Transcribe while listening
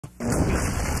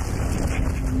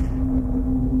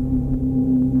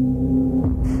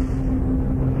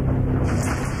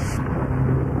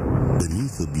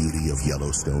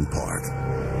Yellowstone Park,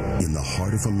 in the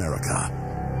heart of America,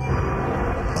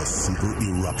 a super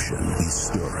eruption is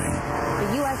stirring.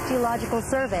 The U.S. Geological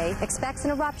Survey expects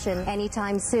an eruption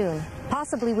anytime soon,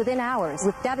 possibly within hours,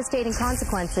 with devastating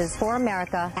consequences for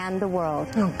America and the world.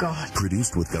 Oh, God.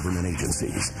 Produced with government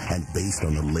agencies and based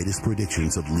on the latest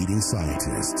predictions of leading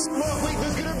scientists. Look,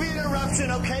 there's going to be an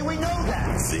eruption, okay? We know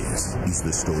that. This is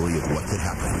the story of what could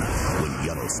happen when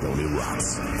Yellowstone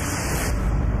erupts.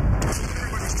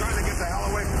 Everybody's trying to get the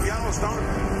hell away from Yellowstone.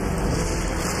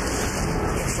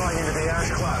 Flying into the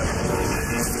ash cloud.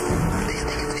 They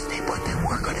think if they stay put, then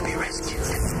we're going to be rescued.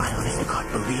 I honestly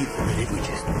can't believe that if we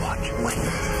just watch and wait,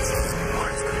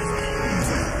 we're as good as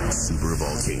dead.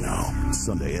 Supervolcano,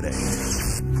 Sunday at 8.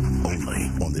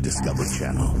 Only on the Discovery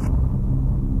Channel.